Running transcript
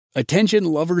Attention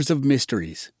lovers of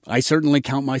mysteries. I certainly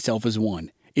count myself as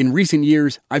one. In recent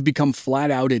years, I've become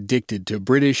flat-out addicted to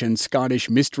British and Scottish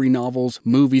mystery novels,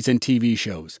 movies, and TV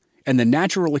shows. And the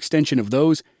natural extension of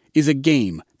those is a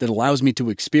game that allows me to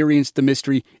experience the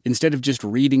mystery instead of just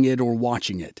reading it or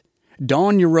watching it.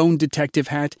 Don your own detective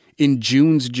hat in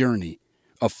June's Journey,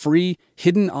 a free,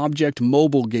 hidden object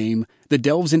mobile game that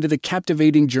delves into the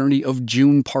captivating journey of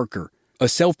June Parker, a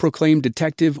self-proclaimed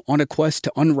detective on a quest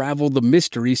to unravel the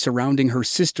mystery surrounding her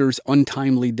sister's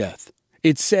untimely death.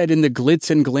 It's set in the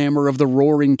glitz and glamour of the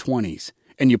Roaring '20s,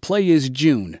 and you play as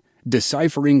June,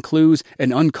 deciphering clues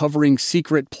and uncovering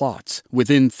secret plots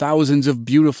within thousands of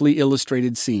beautifully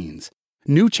illustrated scenes.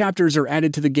 New chapters are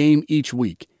added to the game each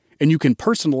week, and you can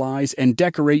personalize and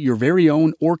decorate your very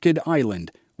own Orchid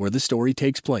Island, where the story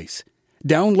takes place.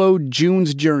 Download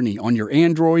June's Journey on your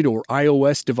Android or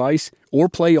iOS device, or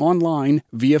play online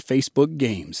via Facebook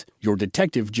Games. Your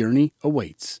detective journey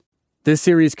awaits. This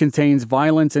series contains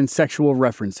violence and sexual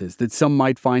references that some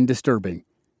might find disturbing.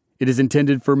 It is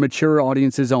intended for mature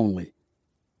audiences only.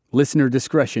 Listener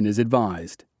discretion is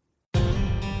advised.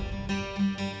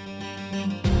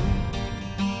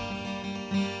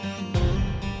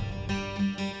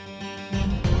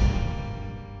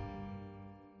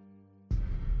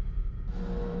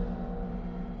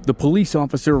 The police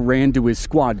officer ran to his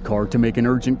squad car to make an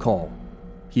urgent call.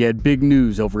 He had big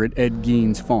news over at Ed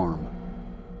Gein's farm.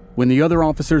 When the other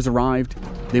officers arrived,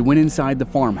 they went inside the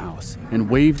farmhouse and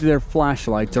waved their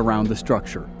flashlights around the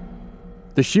structure.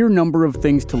 The sheer number of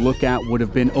things to look at would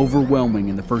have been overwhelming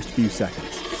in the first few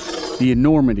seconds. The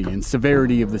enormity and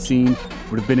severity of the scene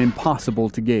would have been impossible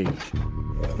to gauge.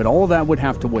 But all that would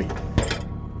have to wait.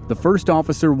 The first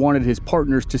officer wanted his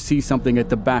partners to see something at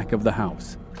the back of the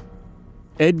house.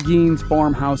 Ed Gein's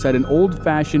farmhouse had an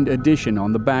old-fashioned addition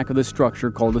on the back of the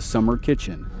structure called a summer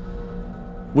kitchen.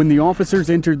 When the officers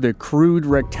entered the crude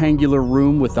rectangular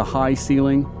room with the high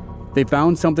ceiling, they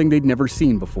found something they'd never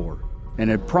seen before, and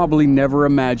had probably never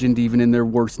imagined even in their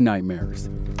worst nightmares.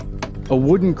 A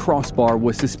wooden crossbar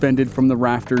was suspended from the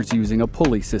rafters using a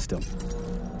pulley system.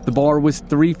 The bar was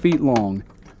 3 feet long,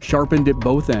 sharpened at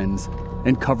both ends,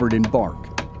 and covered in bark,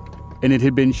 and it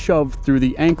had been shoved through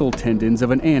the ankle tendons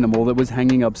of an animal that was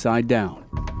hanging upside down.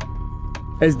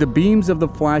 As the beams of the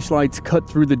flashlights cut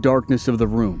through the darkness of the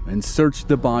room and searched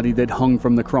the body that hung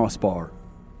from the crossbar,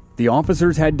 the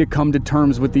officers had to come to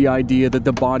terms with the idea that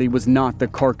the body was not the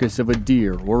carcass of a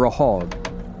deer or a hog.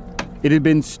 It had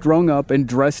been strung up and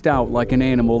dressed out like an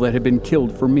animal that had been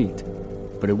killed for meat,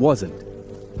 but it wasn't.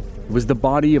 It was the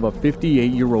body of a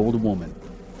 58-year-old woman.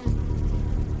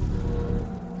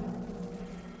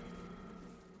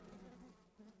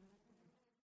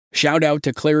 Shout out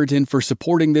to Claritin for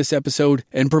supporting this episode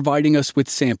and providing us with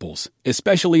samples,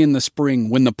 especially in the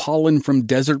spring when the pollen from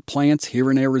desert plants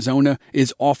here in Arizona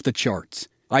is off the charts.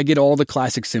 I get all the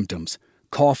classic symptoms: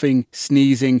 coughing,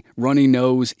 sneezing, runny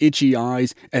nose, itchy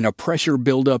eyes, and a pressure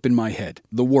buildup in my head.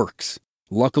 The works.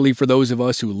 Luckily for those of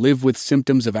us who live with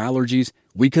symptoms of allergies,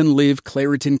 we can live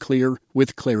Claritin Clear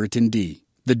with Claritin D.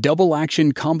 The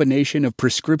double-action combination of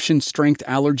prescription-strength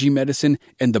allergy medicine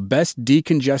and the best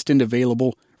decongestant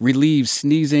available relieves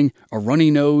sneezing, a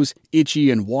runny nose, itchy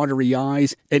and watery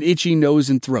eyes, an itchy nose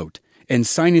and throat, and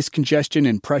sinus congestion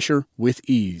and pressure with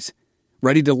ease.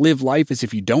 Ready to live life as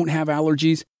if you don't have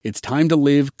allergies? It's time to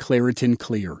live Claritin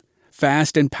Clear.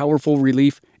 Fast and powerful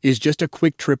relief is just a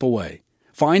quick trip away.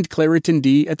 Find Claritin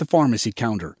D at the pharmacy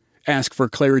counter. Ask for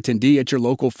Claritin D at your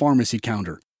local pharmacy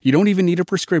counter. You don't even need a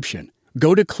prescription.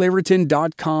 Go to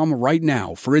Claritin.com right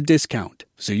now for a discount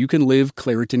so you can live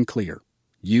Claritin Clear.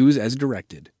 Use as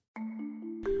directed.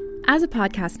 As a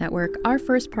podcast network, our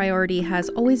first priority has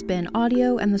always been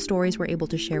audio and the stories we're able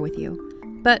to share with you.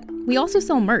 But we also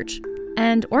sell merch,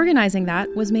 and organizing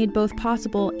that was made both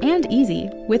possible and easy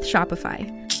with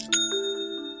Shopify.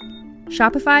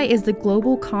 Shopify is the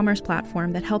global commerce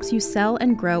platform that helps you sell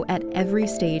and grow at every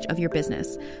stage of your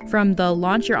business, from the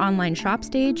launch your online shop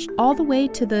stage all the way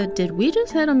to the did we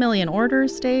just hit 1 million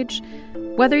orders stage.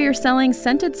 Whether you're selling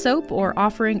scented soap or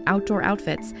offering outdoor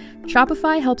outfits,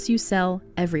 Shopify helps you sell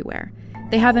everywhere.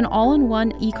 They have an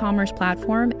all-in-one e-commerce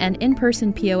platform and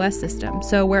in-person POS system,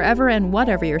 so wherever and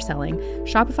whatever you're selling,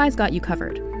 Shopify's got you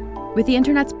covered. With the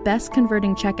internet's best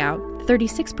converting checkout,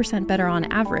 36% better on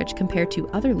average compared to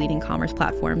other leading commerce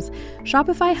platforms,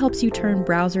 Shopify helps you turn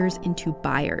browsers into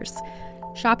buyers.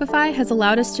 Shopify has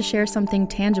allowed us to share something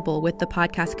tangible with the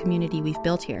podcast community we've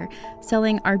built here,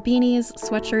 selling our beanies,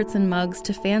 sweatshirts, and mugs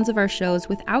to fans of our shows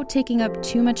without taking up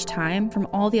too much time from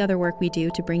all the other work we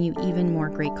do to bring you even more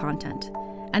great content.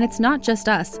 And it's not just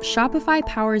us. Shopify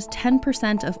powers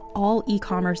 10% of all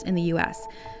e-commerce in the US.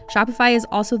 Shopify is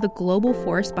also the global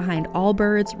force behind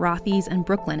Allbirds, Rothy's, and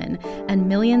Brooklinen, and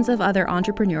millions of other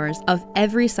entrepreneurs of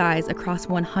every size across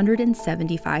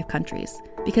 175 countries.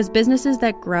 Because businesses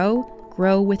that grow,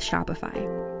 grow with Shopify.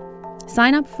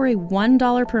 Sign up for a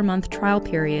 $1 per month trial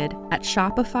period at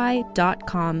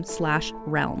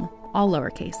shopify.com/realm, all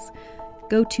lowercase.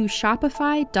 Go to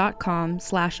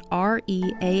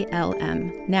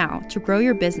shopify.com/REALM now to grow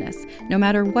your business, no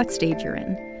matter what stage you're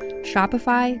in.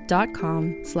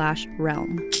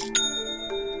 Shopify.com/realm.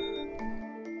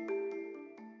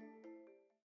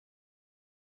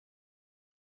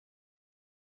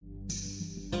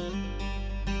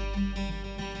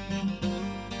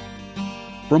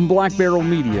 From Black Barrel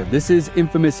Media, this is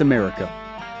Infamous America.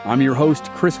 I'm your host,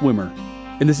 Chris Wimmer,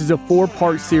 and this is a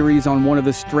 4-part series on one of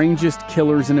the strangest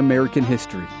killers in American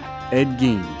history, Ed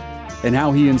Gein, and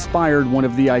how he inspired one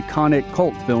of the iconic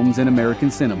cult films in American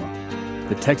cinema,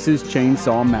 the Texas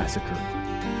Chainsaw Massacre.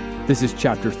 This is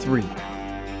Chapter 3,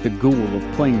 The Ghoul of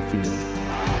Plainfield.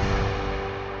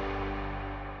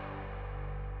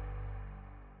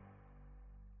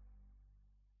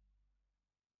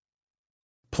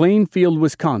 Plainfield,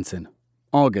 Wisconsin,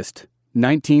 August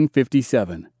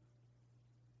 1957.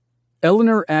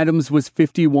 Eleanor Adams was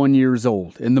 51 years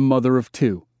old and the mother of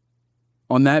 2.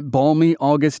 On that balmy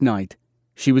August night,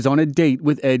 she was on a date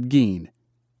with Ed Gein,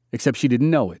 except she didn't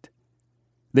know it.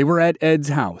 They were at Ed's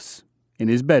house, in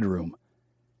his bedroom.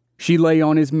 She lay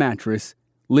on his mattress,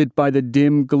 lit by the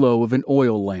dim glow of an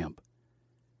oil lamp.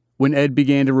 When Ed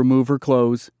began to remove her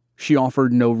clothes, she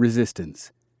offered no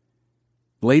resistance.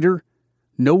 Later,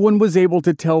 no one was able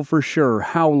to tell for sure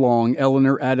how long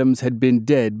Eleanor Adams had been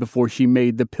dead before she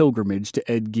made the pilgrimage to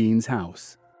Ed Gein's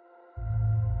house.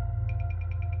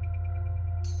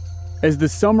 As the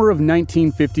summer of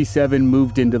 1957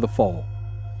 moved into the fall,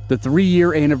 the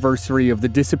 3-year anniversary of the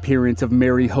disappearance of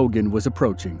Mary Hogan was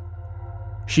approaching.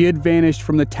 She had vanished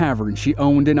from the tavern she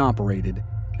owned and operated,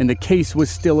 and the case was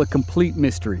still a complete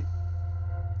mystery.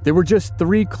 There were just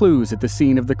 3 clues at the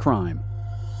scene of the crime: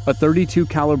 a .32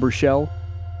 caliber shell,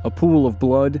 a pool of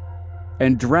blood,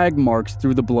 and drag marks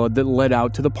through the blood that led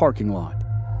out to the parking lot.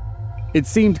 It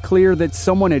seemed clear that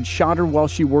someone had shot her while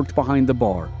she worked behind the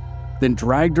bar, then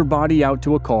dragged her body out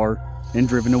to a car and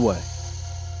driven away.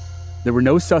 There were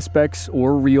no suspects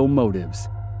or real motives.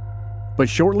 But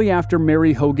shortly after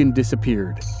Mary Hogan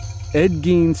disappeared, Ed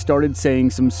Gein started saying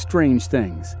some strange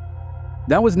things.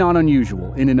 That was not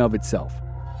unusual in and of itself.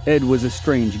 Ed was a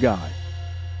strange guy.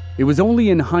 It was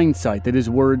only in hindsight that his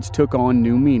words took on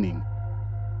new meaning.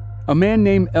 A man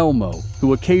named Elmo,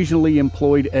 who occasionally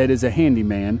employed Ed as a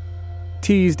handyman,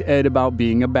 teased Ed about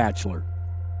being a bachelor.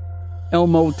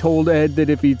 Elmo told Ed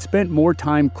that if he'd spent more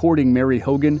time courting Mary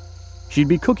Hogan, she'd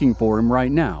be cooking for him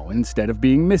right now instead of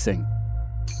being missing.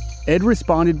 Ed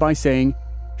responded by saying,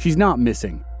 "She's not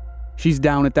missing. She's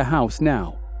down at the house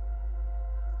now."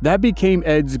 That became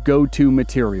Ed's go-to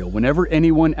material whenever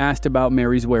anyone asked about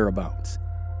Mary's whereabouts.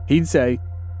 He'd say,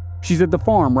 "She's at the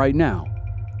farm right now."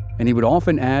 And he would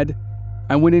often add,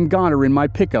 "I went and got her in my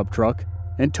pickup truck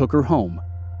and took her home."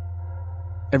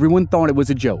 Everyone thought it was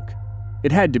a joke.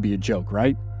 It had to be a joke,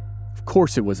 right? Of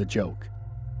course it was a joke.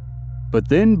 But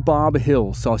then Bob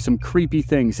Hill saw some creepy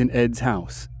things in Ed's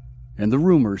house, and the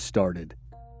rumors started.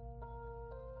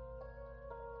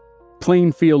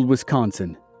 Plainfield,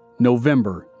 Wisconsin,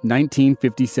 November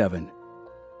 1957.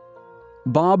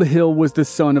 Bob Hill was the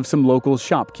son of some local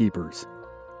shopkeepers.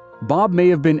 Bob may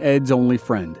have been Ed's only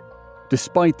friend,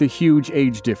 despite the huge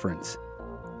age difference.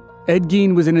 Ed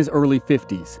Gein was in his early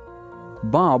 50s.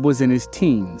 Bob was in his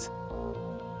teens.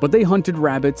 But they hunted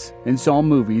rabbits and saw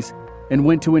movies and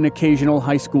went to an occasional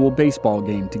high school baseball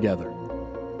game together.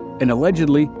 And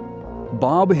allegedly,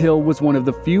 Bob Hill was one of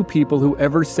the few people who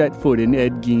ever set foot in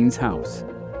Ed Gein's house.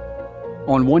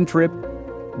 On one trip,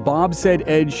 Bob said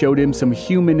Ed showed him some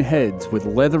human heads with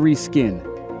leathery skin,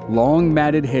 long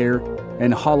matted hair,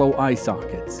 and hollow eye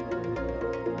sockets.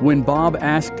 When Bob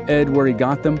asked Ed where he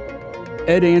got them,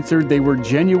 Ed answered they were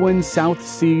genuine South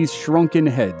Seas shrunken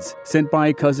heads sent by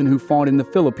a cousin who fought in the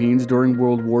Philippines during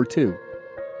World War II.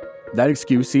 That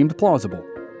excuse seemed plausible.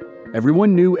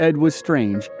 Everyone knew Ed was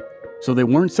strange, so they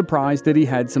weren't surprised that he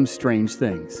had some strange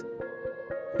things.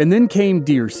 And then came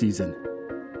deer season.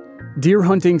 Deer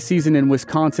hunting season in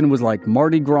Wisconsin was like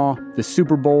Mardi Gras, the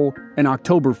Super Bowl, and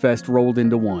Oktoberfest rolled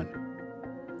into one.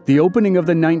 The opening of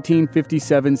the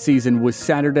 1957 season was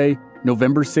Saturday,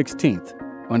 November 16th,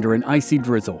 under an icy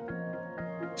drizzle.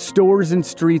 Stores and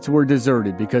streets were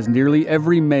deserted because nearly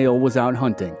every male was out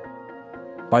hunting.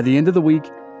 By the end of the week,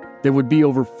 there would be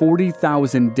over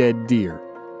 40,000 dead deer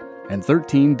and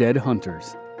 13 dead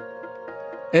hunters.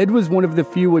 Ed was one of the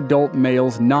few adult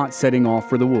males not setting off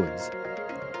for the woods.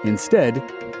 Instead,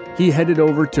 he headed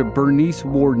over to Bernice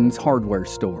Warden's hardware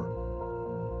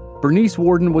store. Bernice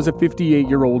Warden was a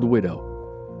 58-year-old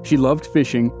widow. She loved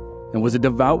fishing and was a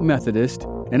devout Methodist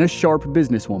and a sharp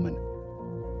businesswoman.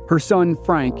 Her son,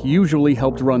 Frank, usually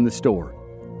helped run the store,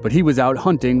 but he was out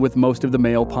hunting with most of the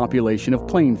male population of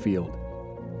Plainfield.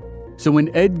 So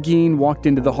when Ed Gein walked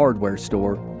into the hardware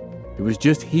store, it was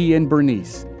just he and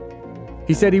Bernice.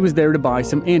 He said he was there to buy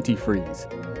some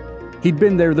antifreeze. He'd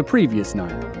been there the previous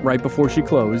night, right before she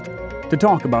closed, to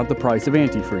talk about the price of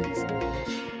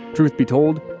antifreeze. Truth be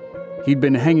told, he'd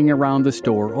been hanging around the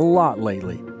store a lot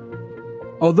lately.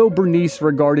 Although Bernice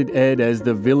regarded Ed as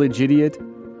the village idiot,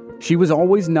 she was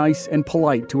always nice and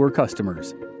polite to her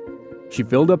customers. She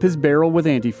filled up his barrel with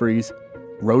antifreeze,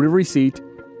 wrote a receipt,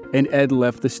 and Ed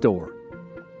left the store.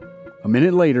 A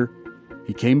minute later,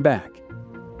 he came back.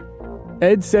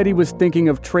 Ed said he was thinking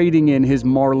of trading in his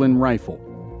Marlin rifle,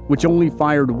 which only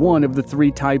fired one of the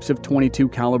 3 types of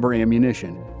 .22 caliber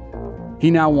ammunition. He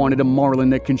now wanted a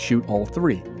Marlin that can shoot all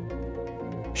 3.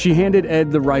 She handed Ed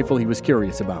the rifle he was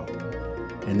curious about,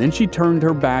 and then she turned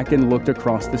her back and looked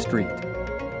across the street.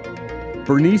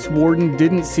 Bernice Warden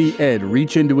didn't see Ed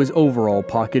reach into his overall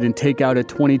pocket and take out a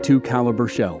 .22 caliber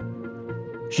shell.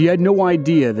 She had no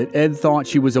idea that Ed thought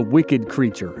she was a wicked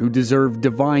creature who deserved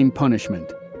divine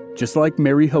punishment, just like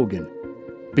Mary Hogan,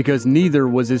 because neither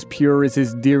was as pure as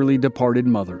his dearly departed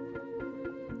mother.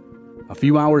 A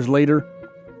few hours later,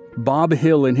 Bob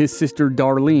Hill and his sister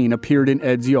Darlene appeared in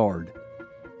Ed's yard.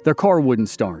 Their car wouldn't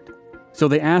start, so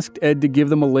they asked Ed to give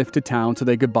them a lift to town so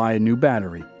they could buy a new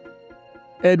battery.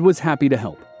 Ed was happy to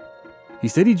help. He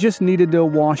said he just needed to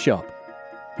wash up,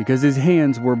 because his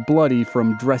hands were bloody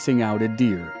from dressing out a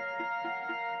deer.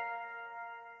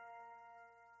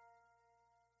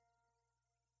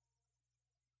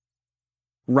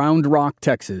 Round Rock,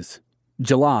 Texas,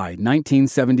 July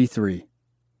 1973.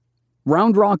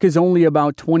 Round Rock is only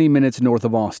about 20 minutes north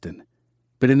of Austin,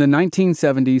 but in the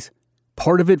 1970s,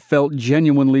 part of it felt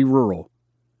genuinely rural.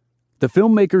 The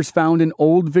filmmakers found an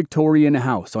old Victorian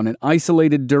house on an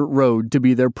isolated dirt road to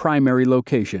be their primary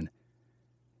location.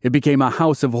 It became a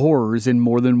house of horrors in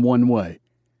more than one way.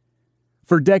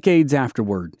 For decades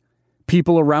afterward,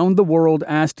 people around the world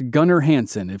asked Gunnar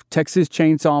Hansen if Texas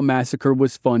Chainsaw Massacre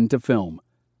was fun to film.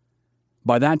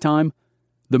 By that time,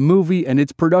 the movie and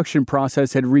its production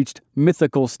process had reached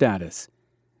mythical status,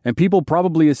 and people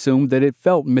probably assumed that it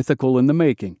felt mythical in the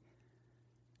making.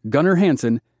 Gunnar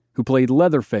Hansen, who played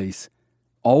Leatherface,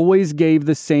 always gave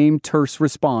the same terse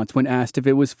response when asked if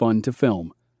it was fun to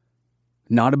film.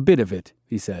 "Not a bit of it,"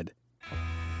 he said.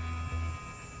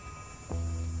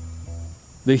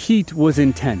 The heat was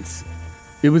intense.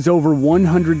 It was over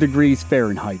 100 degrees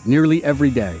Fahrenheit nearly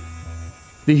every day.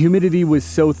 The humidity was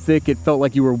so thick it felt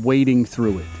like you were wading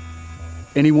through it.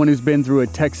 Anyone who's been through a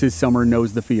Texas summer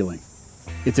knows the feeling.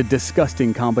 It's a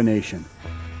disgusting combination.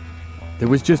 There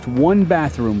was just one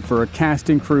bathroom for a cast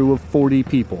and crew of 40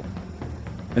 people.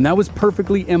 And that was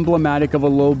perfectly emblematic of a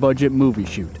low-budget movie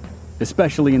shoot,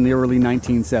 especially in the early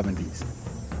 1970s.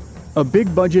 A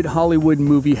big-budget Hollywood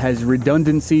movie has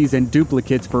redundancies and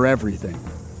duplicates for everything.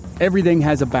 Everything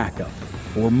has a backup,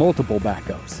 or multiple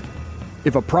backups.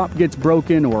 If a prop gets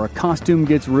broken or a costume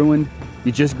gets ruined,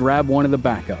 you just grab one of the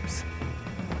backups.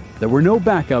 There were no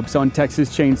backups on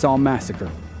Texas Chainsaw Massacre,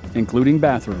 including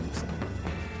bathrooms.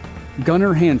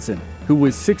 Gunnar Hansen, who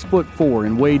was 6'4"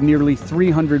 and weighed nearly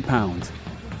 300 pounds,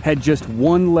 had just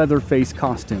one Leatherface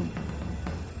costume.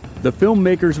 The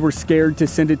filmmakers were scared to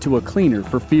send it to a cleaner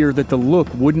for fear that the look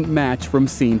wouldn't match from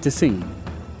scene to scene.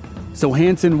 So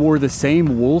Hansen wore the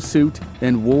same wool suit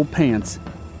and wool pants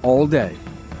all day,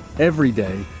 every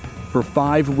day, for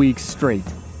 5 weeks straight,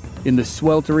 in the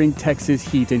sweltering Texas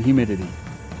heat and humidity.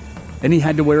 And he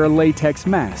had to wear a latex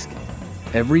mask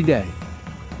every day.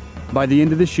 By the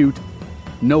end of the shoot,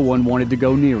 no one wanted to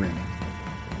go near him.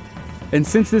 And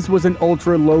since this was an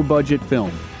ultra-low-budget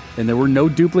film, and there were no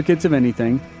duplicates of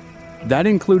anything, that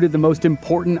included the most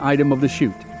important item of the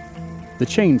shoot, the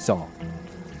chainsaw.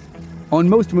 On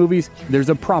most movies, there's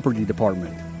a property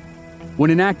department.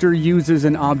 When an actor uses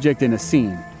an object in a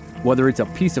scene, whether it's a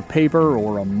piece of paper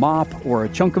or a mop or a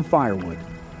chunk of firewood,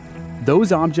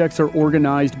 those objects are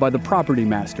organized by the property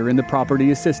master and the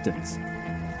property assistants.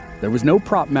 There was no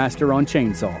prop master on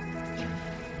Chainsaw.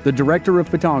 The director of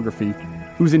photography,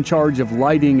 who's in charge of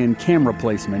lighting and camera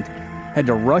placement, had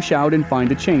to rush out and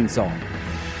find a chainsaw.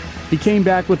 He came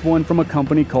back with one from a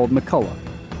company called McCullough.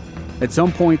 At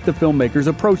some point, the filmmakers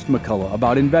approached McCullough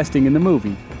about investing in the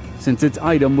movie, since its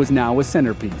item was now a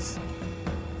centerpiece.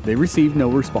 They received no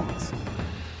response.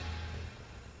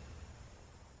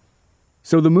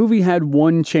 So the movie had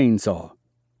one chainsaw.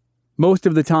 Most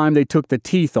of the time they took the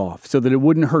teeth off so that it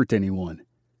wouldn't hurt anyone.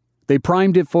 They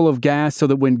primed it full of gas so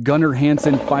that when Gunnar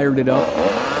Hansen fired it up,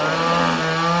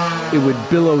 it would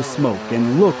billow smoke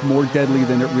and look more deadly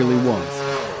than it really was.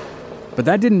 But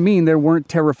that didn't mean there weren't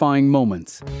terrifying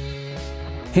moments.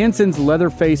 Hansen's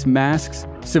Leatherface masks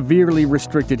severely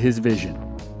restricted his vision.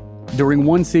 During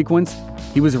one sequence,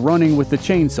 he was running with the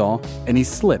chainsaw and he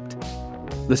slipped.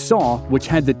 The saw, which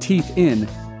had the teeth in,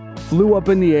 flew up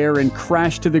in the air and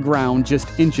crashed to the ground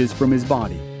just inches from his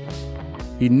body.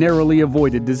 He narrowly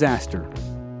avoided disaster.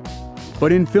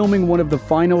 But in filming one of the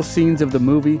final scenes of the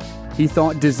movie, he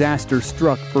thought disaster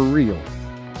struck for real.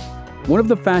 One of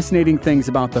the fascinating things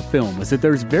about the film is that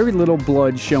there's very little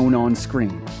blood shown on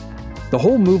screen. The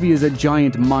whole movie is a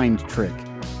giant mind trick.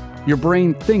 Your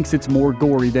brain thinks it's more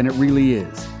gory than it really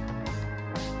is.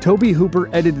 Tobe Hooper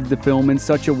edited the film in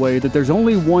such a way that there's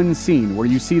only one scene where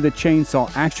you see the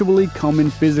chainsaw actually come in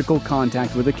physical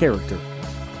contact with a character.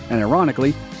 And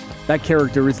ironically, that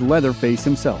character is Leatherface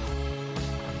himself.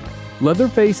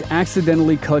 Leatherface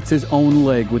accidentally cuts his own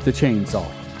leg with the chainsaw.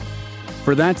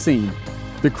 For that scene,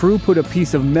 the crew put a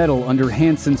piece of metal under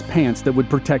Hansen's pants that would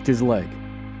protect his leg.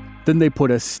 Then they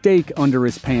put a stake under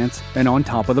his pants and on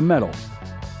top of the metal.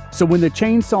 So when the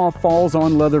chainsaw falls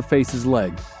on Leatherface's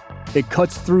leg, it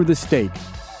cuts through the stake,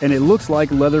 and it looks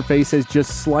like Leatherface has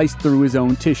just sliced through his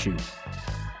own tissue.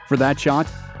 For that shot,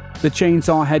 the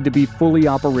chainsaw had to be fully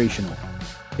operational.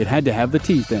 It had to have the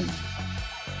teeth in.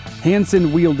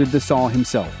 Hansen wielded the saw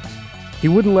himself. He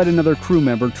wouldn't let another crew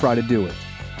member try to do it.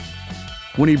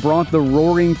 When he brought the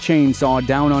roaring chainsaw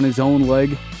down on his own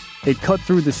leg, it cut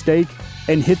through the stake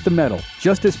and hit the metal,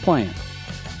 just as planned.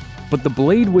 But the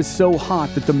blade was so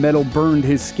hot that the metal burned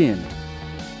his skin.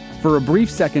 For a brief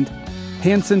second,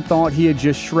 Hansen thought he had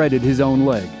just shredded his own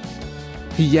leg.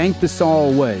 He yanked the saw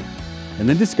away, and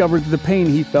then discovered that the pain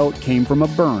he felt came from a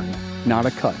burn, not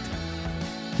a cut.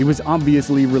 He was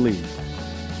obviously relieved.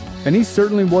 And he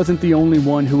certainly wasn't the only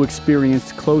one who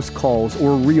experienced close calls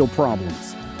or real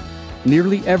problems.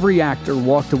 Nearly every actor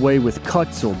walked away with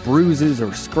cuts or bruises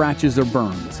or scratches or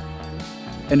burns.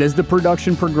 And as the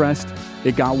production progressed,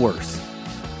 it got worse.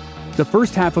 The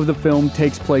first half of the film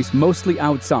takes place mostly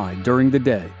outside during the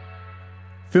day.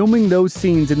 Filming those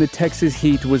scenes in the Texas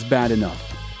heat was bad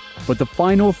enough, but the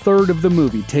final third of the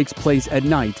movie takes place at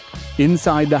night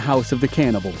inside the house of the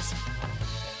cannibals.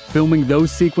 Filming those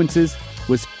sequences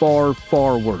was far,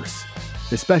 far worse,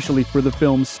 especially for the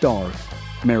film's star,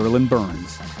 Marilyn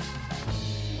Burns.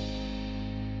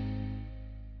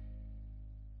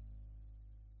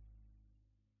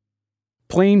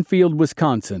 Plainfield,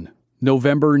 Wisconsin,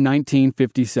 November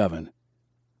 1957.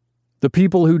 The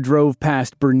people who drove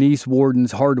past Bernice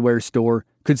Worden's hardware store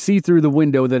could see through the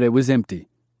window that it was empty.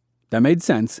 That made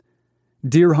sense.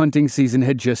 Deer hunting season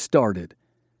had just started.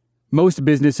 Most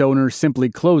business owners simply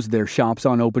closed their shops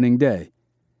on opening day.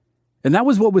 And that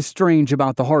was what was strange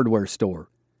about the hardware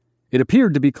store. It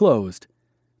appeared to be closed,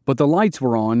 but the lights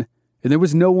were on and there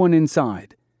was no one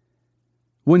inside.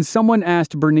 When someone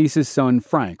asked Bernice's son,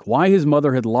 Frank, why his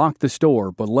mother had locked the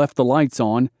store but left the lights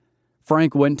on,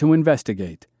 Frank went to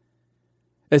investigate.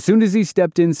 As soon as he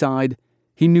stepped inside,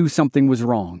 he knew something was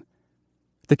wrong.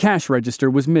 The cash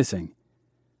register was missing.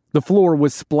 The floor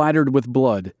was splattered with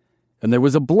blood, and there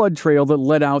was a blood trail that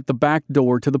led out the back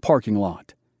door to the parking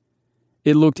lot.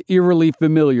 It looked eerily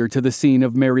familiar to the scene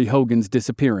of Mary Hogan's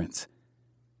disappearance.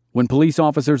 When police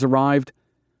officers arrived,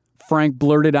 Frank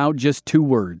blurted out just 2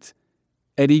 words: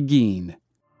 Eddie Gein.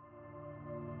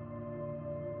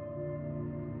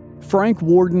 Frank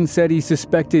Worden said he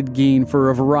suspected Gein for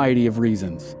a variety of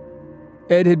reasons.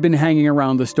 Ed had been hanging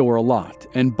around the store a lot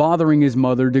and bothering his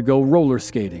mother to go roller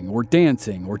skating or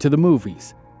dancing or to the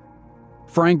movies.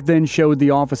 Frank then showed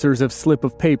the officers a slip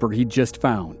of paper he'd just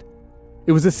found.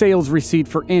 It was a sales receipt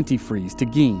for antifreeze to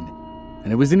Gein,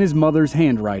 and it was in his mother's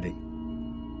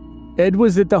handwriting. Ed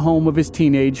was at the home of his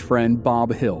teenage friend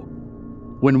Bob Hill.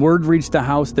 When word reached the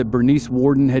house that Bernice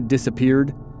Worden had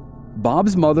disappeared,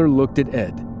 Bob's mother looked at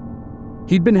Ed.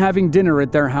 He'd been having dinner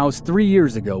at their house 3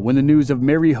 years ago when the news of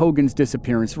Mary Hogan's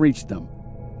disappearance reached them.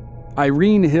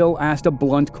 Irene Hill asked a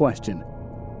blunt question.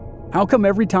 How come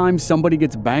every time somebody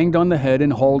gets banged on the head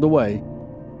and hauled away,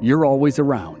 you're always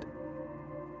around?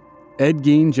 Ed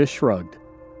Gein just shrugged.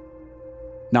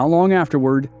 Not long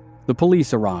afterward, the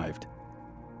police arrived.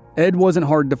 Ed wasn't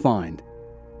hard to find.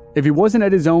 If he wasn't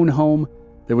at his own home,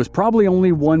 there was probably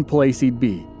only one place he'd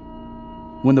be.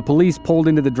 When the police pulled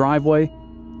into the driveway,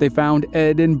 they found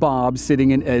Ed and Bob sitting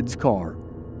in Ed's car.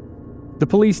 The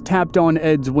police tapped on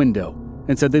Ed's window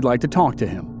and said they'd like to talk to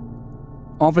him.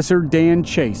 Officer Dan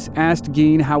Chase asked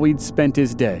Gein how he'd spent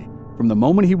his day, from the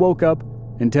moment he woke up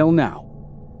until now.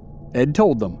 Ed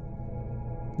told them.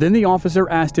 Then the officer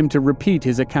asked him to repeat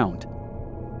his account.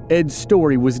 Ed's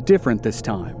story was different this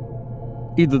time.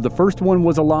 Either the first one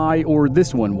was a lie or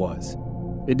this one was.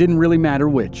 It didn't really matter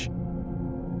which.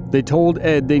 They told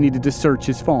Ed they needed to search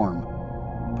his farm,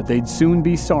 but they'd soon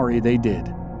be sorry they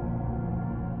did.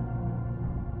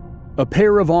 A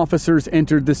pair of officers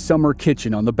entered the summer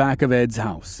kitchen on the back of Ed's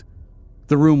house.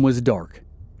 The room was dark.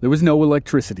 There was no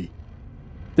electricity.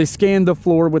 They scanned the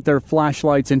floor with their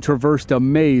flashlights and traversed a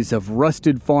maze of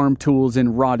rusted farm tools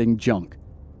and rotting junk.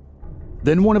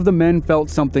 Then one of the men felt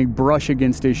something brush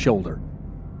against his shoulder.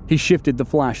 He shifted the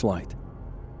flashlight.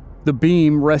 The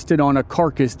beam rested on a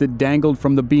carcass that dangled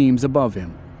from the beams above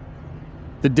him.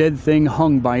 The dead thing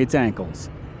hung by its ankles.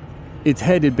 Its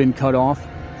head had been cut off,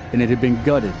 and it had been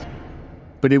gutted.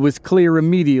 But it was clear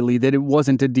immediately that it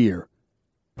wasn't a deer.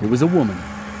 It was a woman,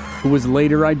 who was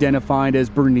later identified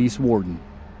as Bernice Warden.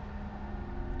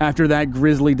 After that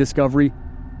grisly discovery,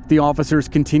 the officers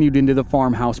continued into the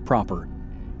farmhouse proper.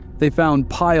 They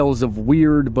found piles of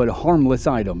weird but harmless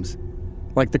items,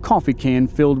 like the coffee can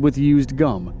filled with used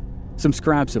gum, some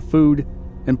scraps of food,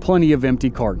 and plenty of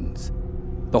empty cartons.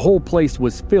 The whole place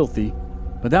was filthy,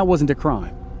 but that wasn't a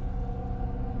crime.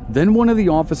 Then one of the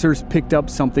officers picked up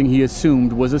something he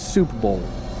assumed was a soup bowl.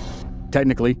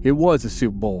 Technically, it was a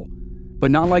soup bowl, but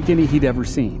not like any he'd ever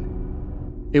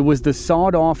seen. It was the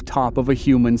sawed-off top of a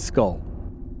human skull.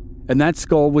 And that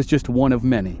skull was just one of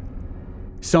many.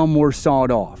 Some were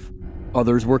sawed off.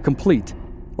 Others were complete,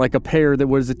 like a pair that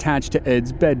was attached to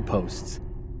Ed's bedposts.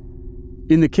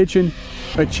 In the kitchen,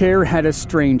 a chair had a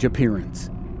strange appearance.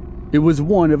 It was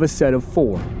one of a set of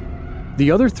 4.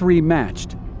 The other 3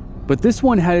 matched, but this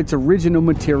one had its original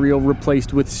material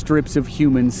replaced with strips of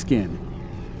human skin.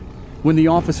 When the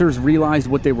officers realized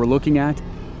what they were looking at,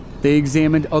 they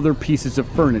examined other pieces of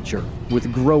furniture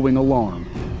with growing alarm.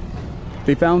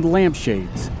 They found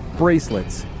lampshades,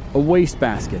 bracelets, a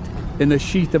wastebasket, and the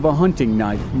sheath of a hunting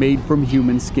knife made from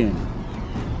human skin.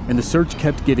 And the search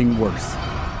kept getting worse.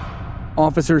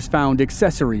 Officers found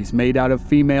accessories made out of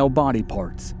female body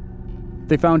parts.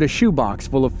 They found a shoebox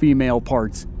full of female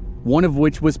parts, one of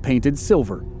which was painted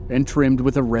silver and trimmed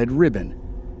with a red ribbon.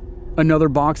 Another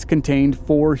box contained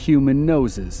 4 human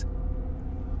noses.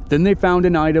 Then they found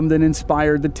an item that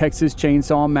inspired the Texas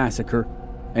Chainsaw Massacre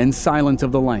and Silence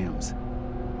of the Lambs.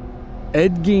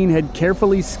 Ed Gein had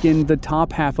carefully skinned the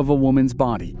top half of a woman's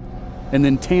body, and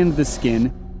then tanned the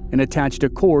skin and attached a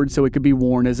cord so it could be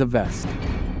worn as a vest.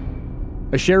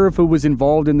 A sheriff who was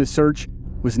involved in the search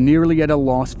was nearly at a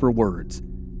loss for words.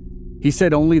 He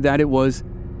said only that it was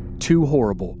too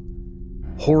horrible.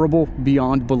 Horrible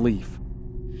beyond belief.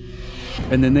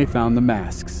 And then they found the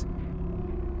masks.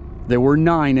 There were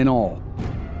 9 in all.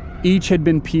 Each had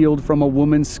been peeled from a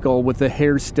woman's skull with the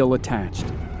hair still attached.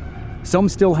 Some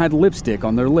still had lipstick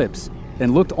on their lips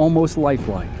and looked almost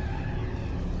lifelike.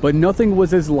 But nothing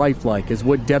was as lifelike as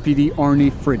what Deputy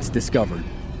Arnie Fritz discovered.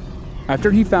 After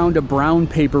he found a brown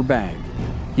paper bag,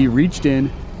 he reached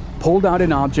in, pulled out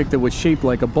an object that was shaped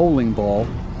like a bowling ball,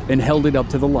 and held it up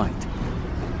to the light.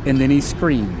 And then he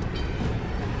screamed.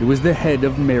 It was the head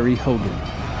of Mary Hogan.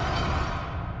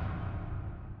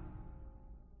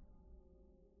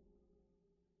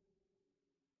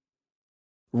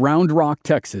 Round Rock,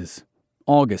 Texas,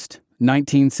 August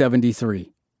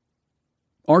 1973.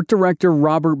 Art director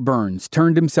Robert Burns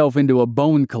turned himself into a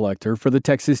bone collector for the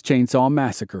Texas Chainsaw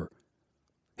Massacre.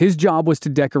 His job was to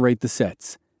decorate the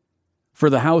sets. For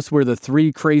the house where the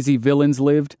 3 crazy villains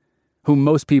lived, whom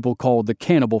most people called the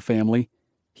Cannibal Family,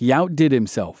 he outdid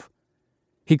himself.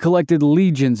 He collected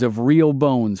legions of real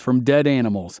bones from dead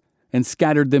animals and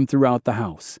scattered them throughout the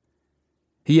house.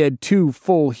 He had 2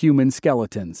 full human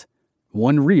skeletons,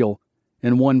 one real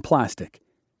and one plastic.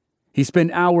 He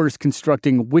spent hours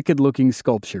constructing wicked-looking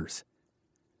sculptures.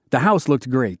 The house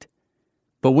looked great,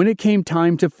 but when it came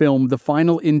time to film the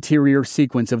final interior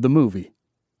sequence of the movie,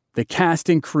 the cast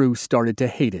and crew started to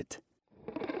hate it.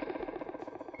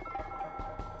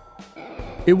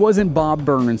 It wasn't Bob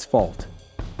Burns' fault.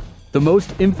 The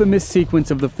most infamous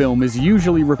sequence of the film is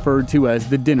usually referred to as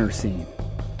the dinner scene.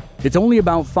 It's only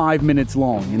about 5 minutes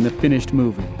long in the finished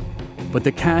movie, but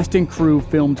the cast and crew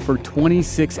filmed for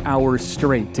 26 hours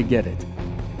straight to get it.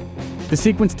 The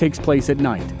sequence takes place at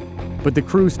night, but the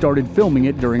crew started filming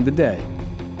it during the day.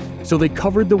 So they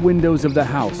covered the windows of the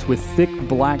house with thick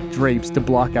black drapes to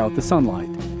block out the sunlight.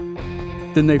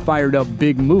 Then they fired up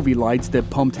big movie lights that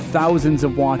pumped thousands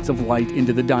of watts of light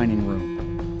into the dining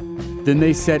room. Then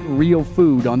they set real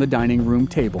food on the dining room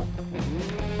table.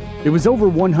 It was over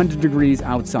 100 degrees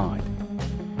outside,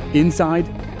 Inside,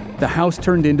 the house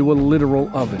turned into a literal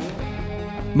oven.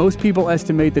 Most people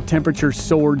estimate the temperature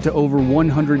soared to over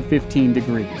 115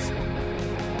 degrees.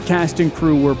 Cast and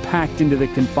crew were packed into the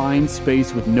confined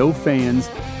space with no fans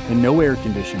and no air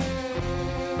conditioning.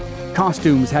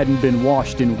 Costumes hadn't been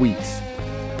washed in weeks.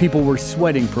 People were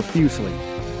sweating profusely.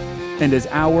 And as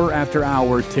hour after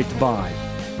hour ticked by,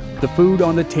 the food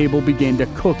on the table began to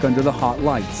cook under the hot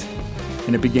lights,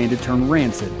 and it began to turn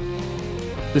rancid.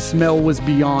 The smell was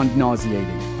beyond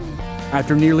nauseating.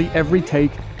 After nearly every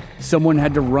take, someone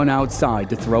had to run outside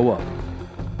to throw up.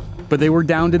 But they were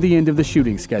down to the end of the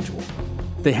shooting schedule.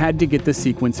 They had to get the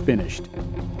sequence finished.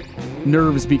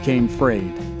 Nerves became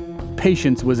frayed.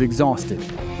 Patience was exhausted.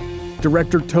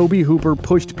 Director Tobe Hooper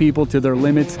pushed people to their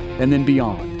limits and then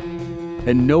beyond.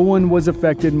 And no one was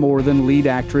affected more than lead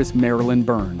actress Marilyn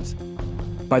Burns.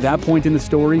 By that point in the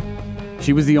story,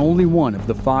 she was the only one of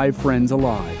the 5 friends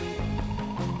alive.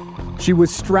 She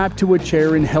was strapped to a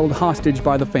chair and held hostage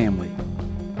by the family.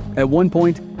 At one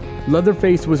point,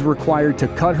 Leatherface was required to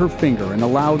cut her finger and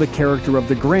allow the character of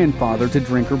the grandfather to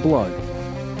drink her blood.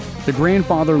 The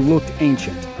grandfather looked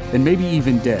ancient and maybe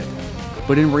even dead,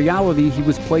 but in reality he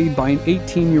was played by an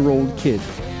 18-year-old kid.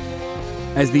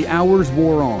 As the hours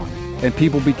wore on and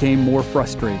people became more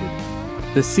frustrated,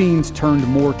 the scenes turned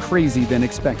more crazy than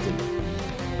expected.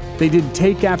 They did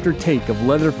take after take of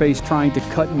Leatherface trying to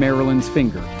cut Marilyn's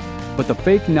finger, but the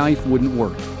fake knife wouldn't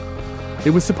work. It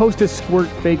was supposed to squirt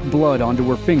fake blood onto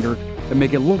her finger and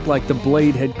make it look like the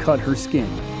blade had cut her skin.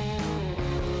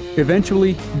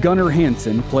 Eventually, Gunnar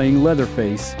Hansen, playing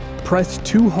Leatherface, pressed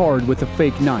too hard with a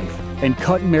fake knife and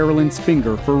cut Marilyn's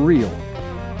finger for real.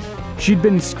 She'd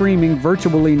been screaming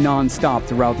virtually non-stop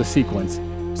throughout the sequence,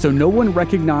 so no one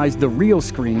recognized the real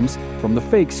screams from the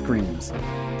fake screams.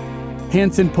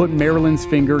 Hansen put Marilyn's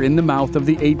finger in the mouth of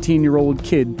the 18-year-old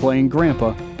kid playing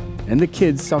Grandpa, and the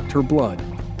kid sucked her blood.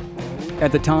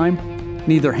 At the time,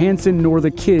 neither Hansen nor the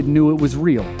kid knew it was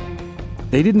real.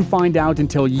 They didn't find out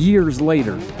until years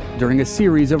later during a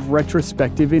series of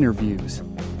retrospective interviews.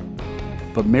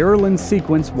 But Marilyn's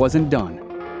sequence wasn't done.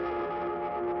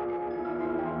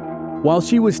 While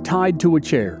she was tied to a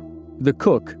chair, the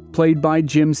cook, played by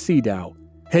Jim Sedow,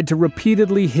 had to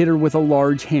repeatedly hit her with a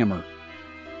large hammer.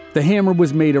 The hammer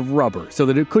was made of rubber so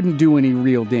that it couldn't do any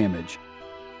real damage.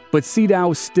 But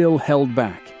Sedow still held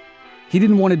back. He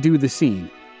didn't want to do the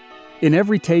scene. In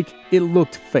every take, it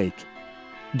looked fake.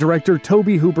 Director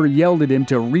Tobe Hooper yelled at him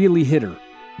to really hit her,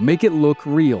 make it look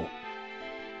real.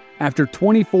 After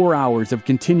 24 hours of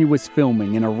continuous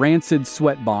filming in a rancid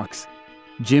sweatbox,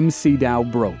 Jim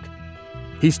Sedow broke.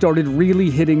 He started really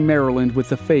hitting Marilyn with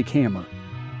the fake hammer.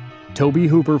 Tobe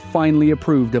Hooper finally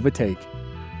approved of a take.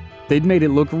 They'd made it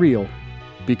look real,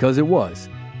 because it was.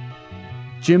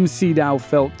 Jim Sedow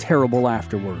felt terrible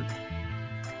afterward.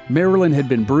 Marilyn had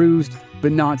been bruised,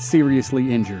 but not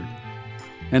seriously injured.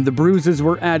 And the bruises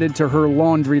were added to her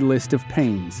laundry list of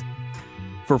pains.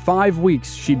 For 5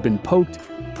 weeks, she'd been poked,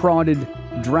 prodded,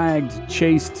 dragged,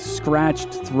 chased,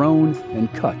 scratched, thrown,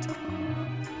 and cut.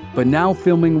 But now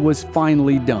filming was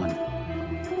finally done,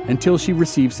 until she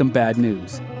received some bad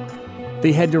news.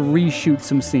 They had to reshoot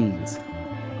some scenes.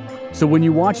 So when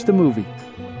you watch the movie,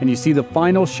 and you see the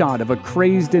final shot of a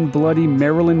crazed and bloody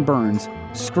Marilyn Burns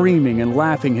screaming and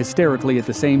laughing hysterically at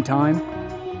the same time,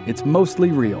 it's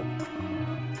mostly real.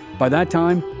 By that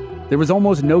time, there was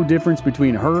almost no difference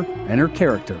between her and her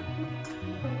character.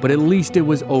 But at least it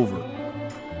was over.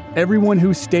 Everyone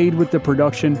who stayed with the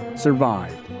production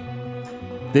survived.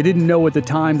 They didn't know at the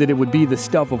time that it would be the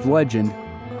stuff of legend,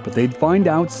 but they'd find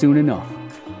out soon enough.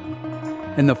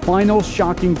 And the final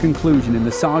shocking conclusion in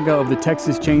the saga of the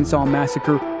Texas Chainsaw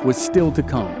Massacre was still to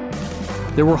come.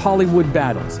 There were Hollywood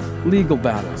battles, legal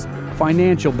battles,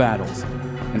 financial battles,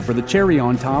 and for the cherry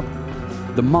on top,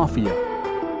 the mafia.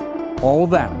 All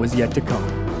that was yet to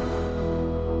come.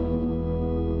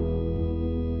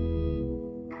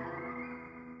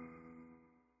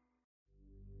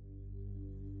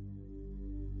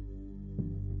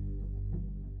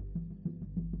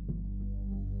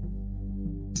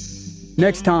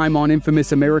 Next time on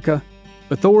Infamous America,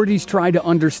 authorities try to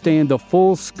understand the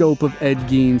full scope of Ed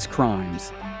Gein's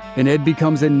crimes, and Ed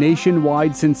becomes a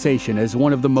nationwide sensation as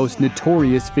one of the most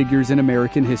notorious figures in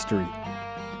American history.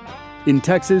 In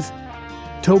Texas,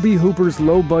 Tobe Hooper's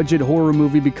low-budget horror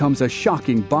movie becomes a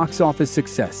shocking box office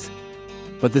success.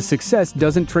 But the success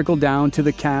doesn't trickle down to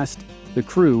the cast, the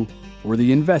crew, or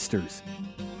the investors.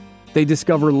 They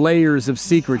discover layers of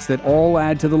secrets that all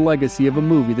add to the legacy of a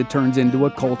movie that turns into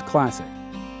a cult classic.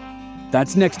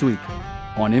 That's next week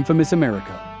on Infamous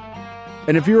America.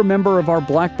 And if you're a member of our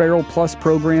Black Barrel Plus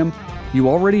program, you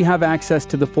already have access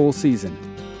to the full season.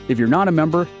 If you're not a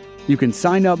member, you can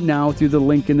sign up now through the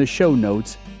link in the show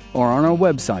notes or on our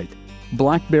website,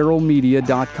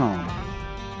 blackbarrelmedia.com.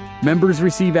 Members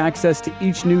receive access to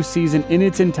each new season in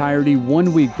its entirety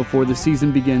 1 week before the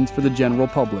season begins for the general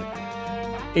public.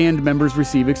 And members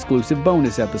receive exclusive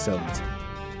bonus episodes.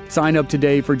 Sign up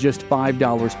today for just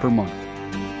 $5 per month.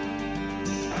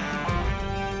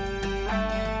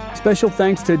 Special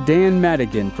thanks to Dan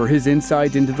Madigan for his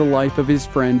insight into the life of his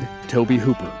friend, Toby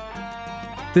Hooper.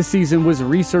 This season was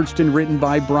researched and written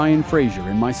by Brian Fraser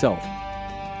and myself.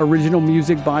 Original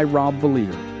music by Rob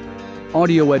Valier.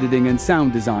 Audio editing and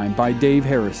sound design by Dave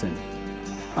Harrison.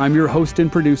 I'm your host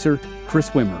and producer, Chris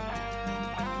Wimmer.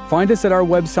 Find us at our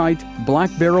website,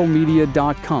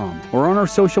 blackbarrelmedia.com, or on our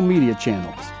social media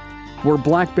channels. We're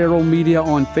Black Barrel Media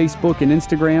on Facebook and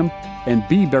Instagram, and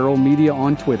B Barrel Media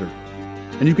on Twitter.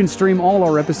 And you can stream all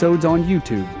our episodes on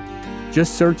YouTube.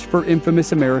 Just search for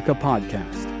Infamous America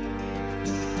Podcast.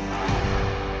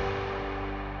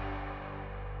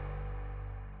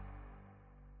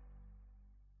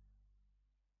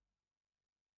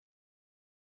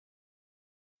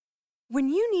 When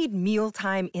you need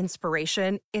mealtime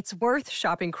inspiration, it's worth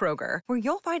shopping Kroger, where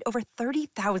you'll find over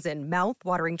 30,000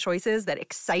 mouth-watering choices that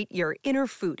excite your inner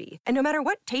foodie. And no matter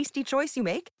what tasty choice you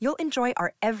make, you'll enjoy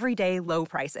our everyday low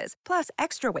prices, plus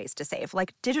extra ways to save,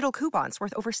 like digital coupons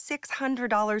worth over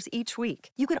 $600 each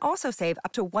week. You can also save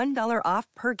up to $1 off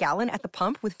per gallon at the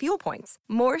pump with fuel points.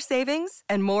 More savings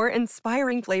and more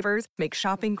inspiring flavors make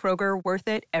shopping Kroger worth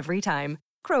it every time.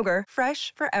 Kroger,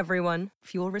 fresh for everyone.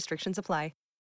 Fuel restrictions apply.